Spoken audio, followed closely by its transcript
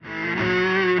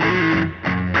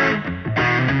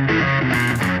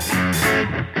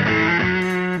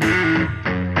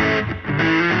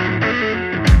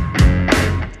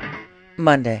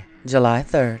Monday, July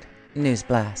 3rd, News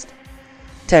Blast.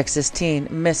 Texas teen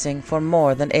missing for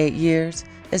more than 8 years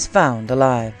is found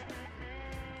alive.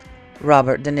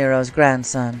 Robert De Niro's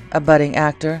grandson, a budding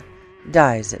actor,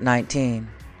 dies at 19.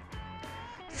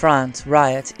 France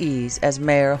riots ease as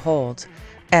mayor holds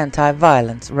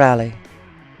anti-violence rally.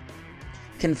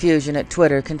 Confusion at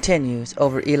Twitter continues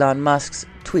over Elon Musk's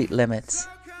tweet limits.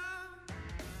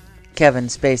 Kevin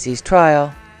Spacey's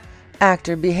trial.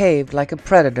 Actor behaved like a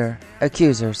predator,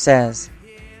 accuser says.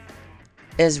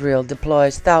 Israel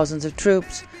deploys thousands of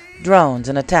troops, drones,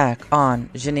 and attack on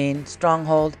Jenin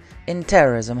stronghold in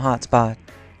terrorism hotspot.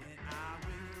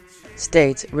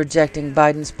 States rejecting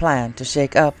Biden's plan to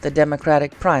shake up the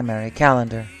Democratic primary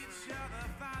calendar.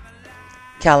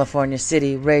 California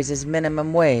City raises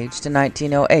minimum wage to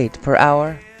 $19.08 per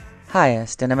hour,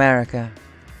 highest in America.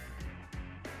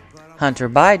 Hunter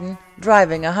Biden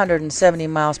driving 170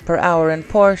 miles per hour in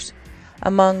Porsche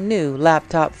among new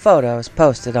laptop photos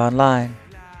posted online.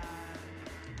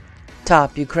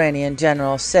 Top Ukrainian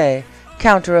generals say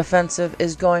counteroffensive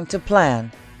is going to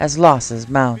plan as losses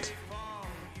mount.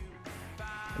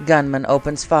 Gunman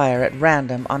opens fire at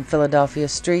random on Philadelphia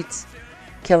streets,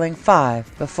 killing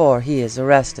 5 before he is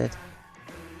arrested.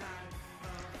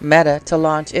 Meta to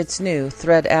launch its new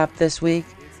Thread app this week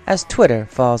as Twitter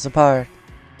falls apart.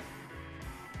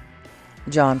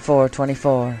 John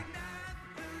 4:24.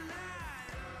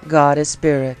 God is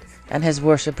spirit, and his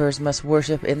worshippers must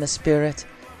worship in the spirit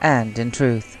and in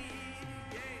truth.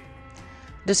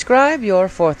 Describe your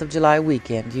 4th of July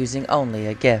weekend using only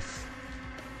a GIF.